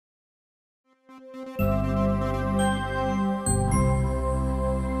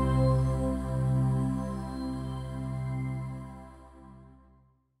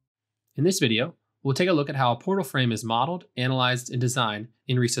In this video, we'll take a look at how a portal frame is modeled, analyzed, and designed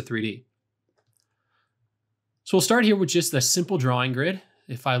in RISA-3D. So we'll start here with just the simple drawing grid.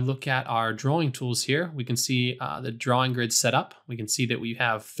 If I look at our drawing tools here, we can see the drawing grid set up. We can see that we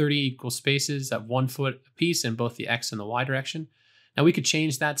have 30 equal spaces at 1 foot apiece in both the X and the Y direction. Now we could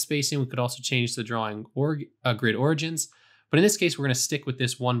change that spacing. We could also change the drawing grid origins. But in this case, we're going to stick with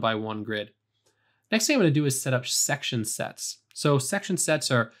this 1 by 1 grid. Next thing I'm going to do is set up section sets. So section sets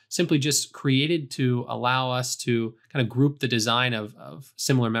are simply just created to allow us to kind of group the design of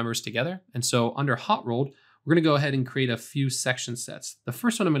similar members together. And so under hot rolled, we're going to go ahead and create a few section sets. The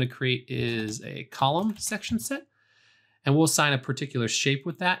first one I'm going to create is a column section set, and we'll assign a particular shape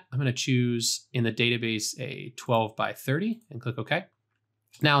with that. I'm going to choose in the database a 12 by 30 and click OK.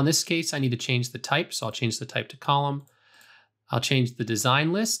 Now in this case, I need to change the type. So I'll change the type to column. I'll change the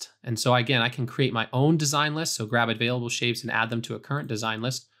design list. And so again, I can create my own design list. So grab available shapes and add them to a current design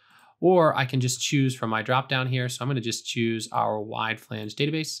list, or I can just choose from my drop down here. So I'm going to just choose our wide flange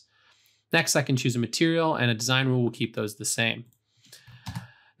database. Next, I can choose a material, and a design rule will keep those the same.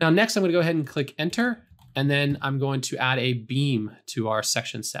 Now, next, I'm going to go ahead and click enter, and then I'm going to add a beam to our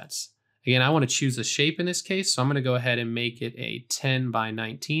section sets. Again, I want to choose a shape in this case, so I'm going to go ahead and make it a 10 by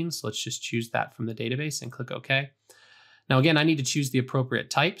 19. So let's just choose that from the database and click OK. Now, again, I need to choose the appropriate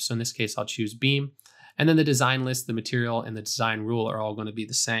type. So in this case, I'll choose beam, and then the design list, the material, and the design rule are all going to be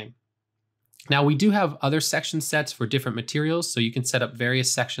the same. Now, we do have other section sets for different materials, so you can set up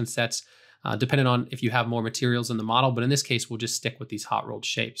various section sets depending on if you have more materials in the model, but in this case, we'll just stick with these hot rolled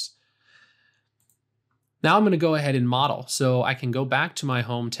shapes. Now I'm going to go ahead and model. So I can go back to my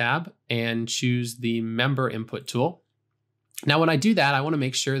home tab and choose the member input tool. Now, when I do that, I want to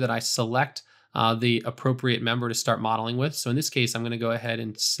make sure that I select the appropriate member to start modeling with. So in this case, I'm going to go ahead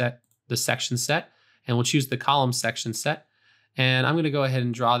and set the section set, and we'll choose the column section set. And I'm going to go ahead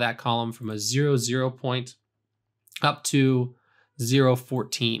and draw that column from a 0, 0 point up to 0,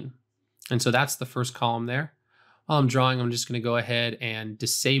 14. And so that's the first column there. While I'm drawing, I'm just going to go ahead and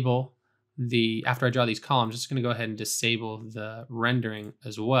disable after I draw these columns, I'm just going to go ahead and disable the rendering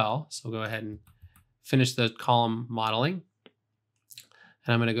as well. So we'll go ahead and finish the column modeling.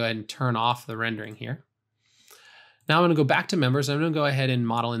 And I'm going to go ahead and turn off the rendering here. Now I'm going to go back to members. I'm going to go ahead and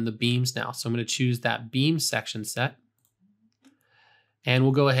model in the beams now. So I'm going to choose that beam section set. And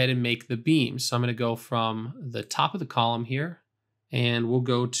we'll go ahead and make the beams. So I'm going to go from the top of the column here, and we'll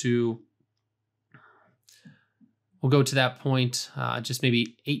go to that point just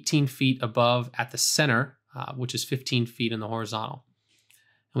maybe 18 feet above at the center, which is 15 feet in the horizontal.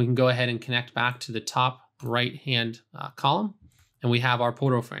 And we can go ahead and connect back to the top right-hand column, and we have our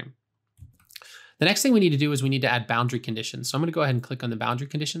portal frame. The next thing we need to do is we need to add boundary conditions. So I'm going to go ahead and click on the boundary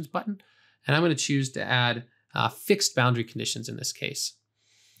conditions button, and I'm going to choose to add fixed boundary conditions in this case.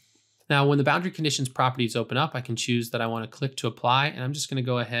 Now, when the boundary conditions properties open up, I can choose that I want to click to apply, and I'm just going to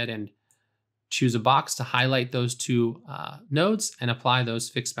go ahead and choose a box to highlight those two nodes and apply those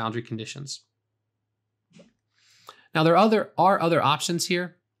fixed boundary conditions. Now, there are other options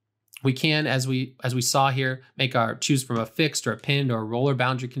here. We can, as we saw here, choose from a fixed or a pinned or a roller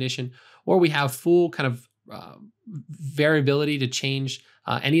boundary condition, or we have full kind of variability to change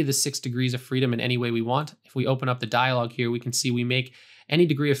any of the 6 degrees of freedom in any way we want. If we open up the dialog here, we can see we make any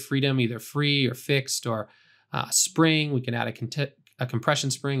degree of freedom either free or fixed or spring. We can add a compression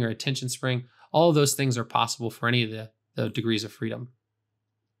spring or a tension spring. All of those things are possible for any of the degrees of freedom.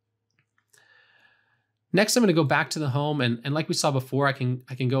 Next, I'm going to go back to the home, and like we saw before, I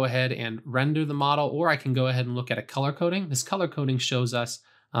can go ahead and render the model, or I can go ahead and look at a color coding. This color coding shows us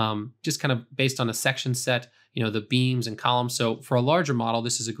just kind of based on a section set, the beams and columns. So for a larger model,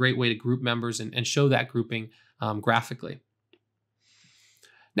 this is a great way to group members and show that grouping graphically.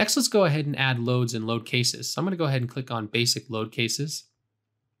 Next, let's go ahead and add loads and load cases. So I'm going to go ahead and click on basic load cases.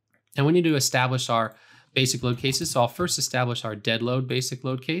 And we need to establish our basic load cases. So I'll first establish our dead load basic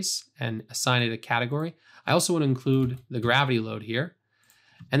load case and assign it a category. I also want to include the gravity load here.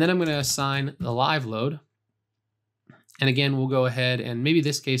 And then I'm going to assign the live load. And again, we'll go ahead and maybe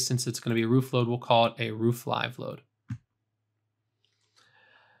this case, since it's going to be a roof load, we'll call it a roof live load.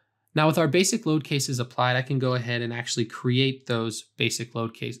 Now with our basic load cases applied, I can go ahead and actually create those basic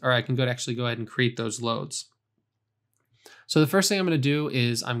load cases, or I can go ahead and create those loads. So the first thing I'm going to do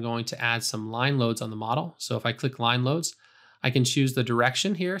is I'm going to add some line loads on the model. So if I click line loads, I can choose the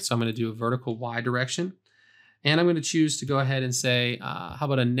direction here. So I'm going to do a vertical Y direction. And I'm going to choose to go ahead and say, how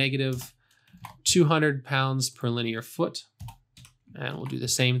about a negative 200 pounds per linear foot? And we'll do the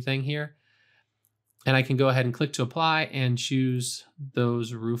same thing here. And I can go ahead and click to apply and choose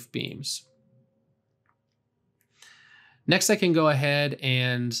those roof beams. Next, I can go ahead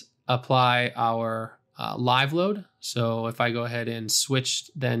and apply our live load. So if I go ahead and switch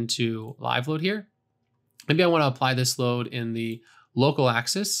then to live load here, maybe I want to apply this load in the local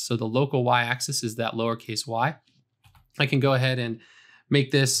axis. So the local y-axis is that lowercase y. I can go ahead and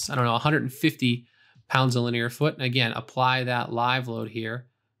make this, I don't know, 150 pounds a linear foot. And again, apply that live load here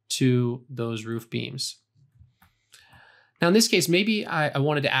to those roof beams. Now in this case, maybe I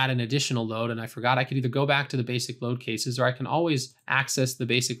wanted to add an additional load and I forgot. I could either go back to the basic load cases, or I can always access the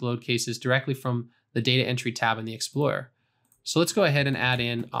basic load cases directly from the data entry tab in the Explorer. So let's go ahead and add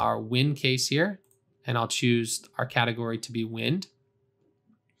in our wind case here, and I'll choose our category to be wind.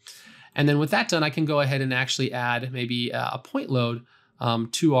 And then with that done, I can go ahead and actually add maybe a point load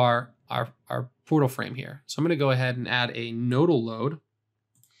to our portal frame here. So I'm going to go ahead and add a nodal load.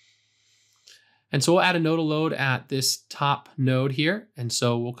 And so we'll add a nodal load at this top node here. And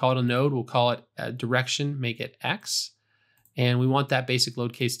so we'll call it a node, we'll call it a direction, make it X. And we want that basic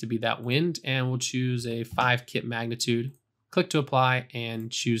load case to be that wind, and we'll choose a 5 kip magnitude, click to apply, and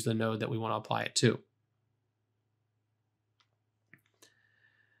choose the node that we want to apply it to.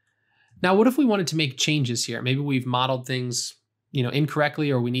 Now, what if we wanted to make changes here? Maybe we've modeled things, incorrectly,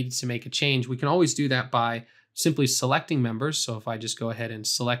 or we needed to make a change. We can always do that by simply selecting members. So if I just go ahead and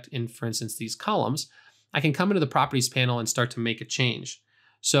select in, for instance, these columns, I can come into the properties panel and start to make a change.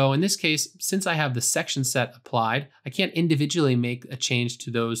 So in this case, since I have the section set applied, I can't individually make a change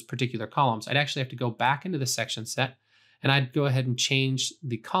to those particular columns. I'd actually have to go back into the section set, and I'd go ahead and change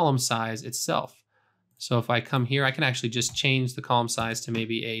the column size itself. So if I come here, I can actually just change the column size to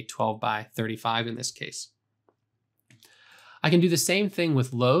maybe a 12 by 35 in this case. I can do the same thing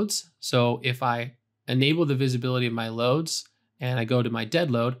with loads. So if I enable the visibility of my loads and I go to my dead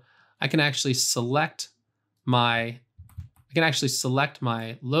load, I can actually select my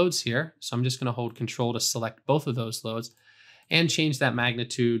loads here. So I'm just going to hold Control to select both of those loads and change that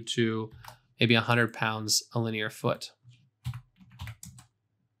magnitude to maybe 100 pounds a linear foot.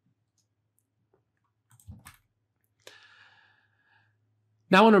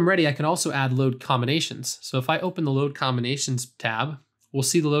 Now when I'm ready, I can also add load combinations. So if I open the load combinations tab, we'll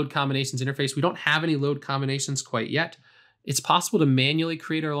see the load combinations interface. We don't have any load combinations quite yet. It's possible to manually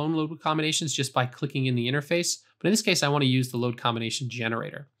create our own load combinations just by clicking in the interface. But in this case, I want to use the load combination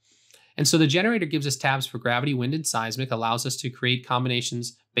generator. And so the generator gives us tabs for gravity, wind, and seismic, allows us to create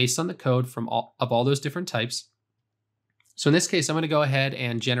combinations based on the code from all those different types. So in this case, I'm going to go ahead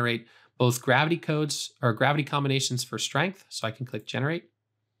and generate both gravity codes or gravity combinations for strength. So I can click generate.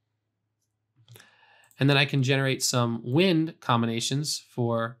 And then I can generate some wind combinations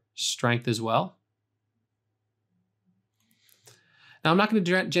for strength as well. Now I'm not going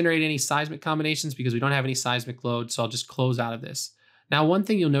to generate any seismic combinations because we don't have any seismic load, so I'll just close out of this. Now one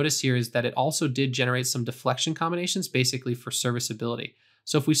thing you'll notice here is that it also did generate some deflection combinations basically for serviceability.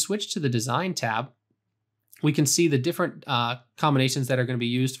 So if we switch to the design tab, we can see the different combinations that are going to be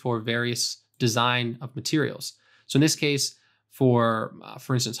used for various design of materials. So in this case, for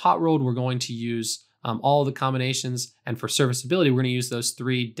instance, hot rolled, we're going to use all the combinations, and for serviceability, we're going to use those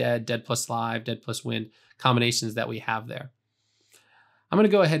 3 dead, dead plus live, dead plus wind combinations that we have there. I'm going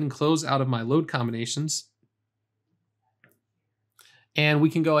to go ahead and close out of my load combinations, and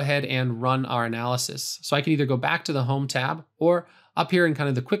we can go ahead and run our analysis. So I can either go back to the home tab, or up here in kind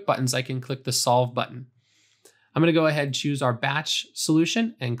of the quick buttons, I can click the solve button. I'm going to go ahead and choose our batch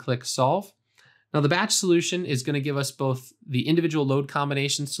solution and click solve. Now the batch solution is going to give us both the individual load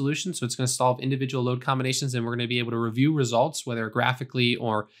combination solution, so it's going to solve individual load combinations, and we're going to be able to review results, whether graphically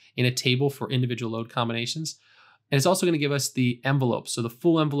or in a table for individual load combinations. And it's also going to give us the envelope, so the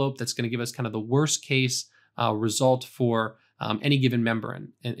full envelope that's going to give us kind of the worst case result for any given member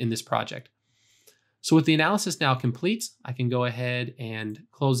in this project. So with the analysis now complete, I can go ahead and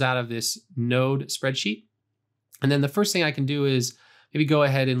close out of this node spreadsheet. And then the first thing I can do is maybe go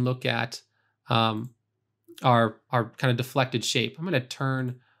ahead and look at our kind of deflected shape. I'm going to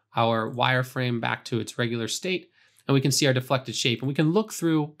turn our wireframe back to its regular state, and we can see our deflected shape. And we can look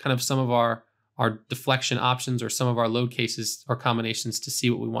through kind of some of our deflection options or some of our load cases or combinations to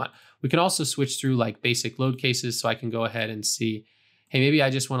see what we want. We can also switch through like basic load cases, so I can go ahead and see, hey, maybe I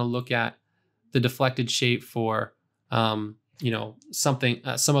just want to look at the deflected shape for some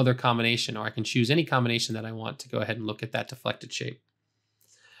other combination, or I can choose any combination that I want to go ahead and look at that deflected shape.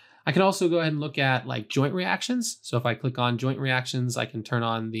 I can also go ahead and look at like joint reactions. So if I click on joint reactions, I can turn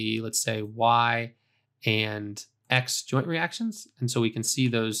on the, let's say, Y and X joint reactions. And so we can see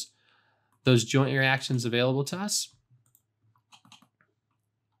those joint reactions available to us.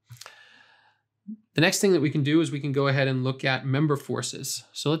 The next thing that we can do is we can go ahead and look at member forces.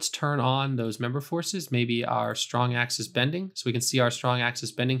 So let's turn on those member forces, maybe our strong axis bending. So we can see our strong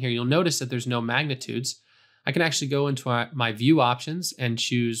axis bending here. You'll notice that there's no magnitudes. I can actually go into my view options and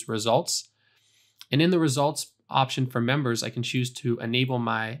choose results. And in the results option for members, I can choose to enable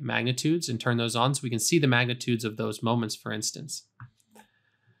my magnitudes and turn those on so we can see the magnitudes of those moments, for instance.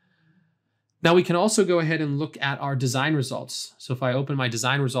 Now we can also go ahead and look at our design results. So if I open my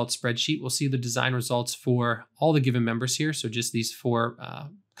design results spreadsheet, we'll see the design results for all the given members here. So just these 4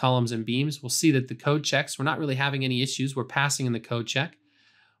 columns and beams. We'll see that the code checks, we're not really having any issues. We're passing in the code check.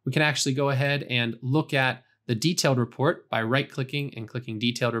 We can actually go ahead and look at the detailed report by right-clicking and clicking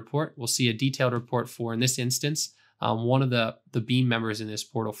detailed report. We'll see a detailed report for, in this instance, one of the beam members in this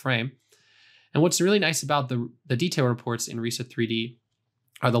portal frame. And what's really nice about the detail reports in RISA-3D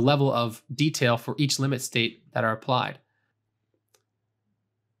are the level of detail for each limit state that are applied.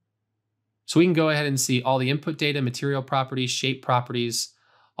 So we can go ahead and see all the input data, material properties, shape properties,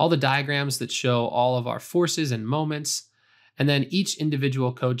 all the diagrams that show all of our forces and moments, and then each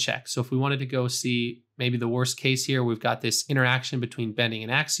individual code check. So if we wanted to go see maybe the worst case here, we've got this interaction between bending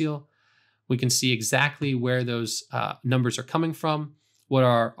and axial. We can see exactly where those numbers are coming from, what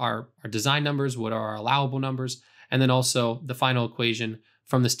are our design numbers, what are our allowable numbers, and then also the final equation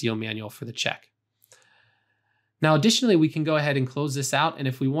from the steel manual for the check. Now, additionally, we can go ahead and close this out. And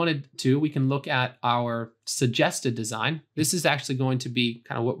if we wanted to, we can look at our suggested design. This is actually going to be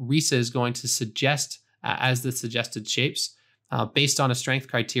kind of what RISA is going to suggest as the suggested shapes based on a strength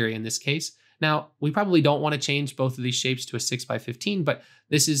criteria in this case. Now, we probably don't want to change both of these shapes to a 6x15, but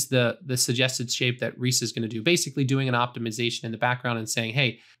this is the suggested shape that RISA is going to do, basically doing an optimization in the background and saying,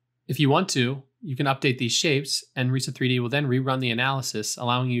 hey, if you want to, you can update these shapes, and RISA-3D will then rerun the analysis,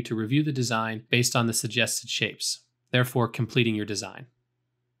 allowing you to review the design based on the suggested shapes, therefore completing your design.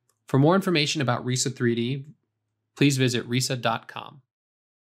 For more information about RISA-3D, please visit risa.com.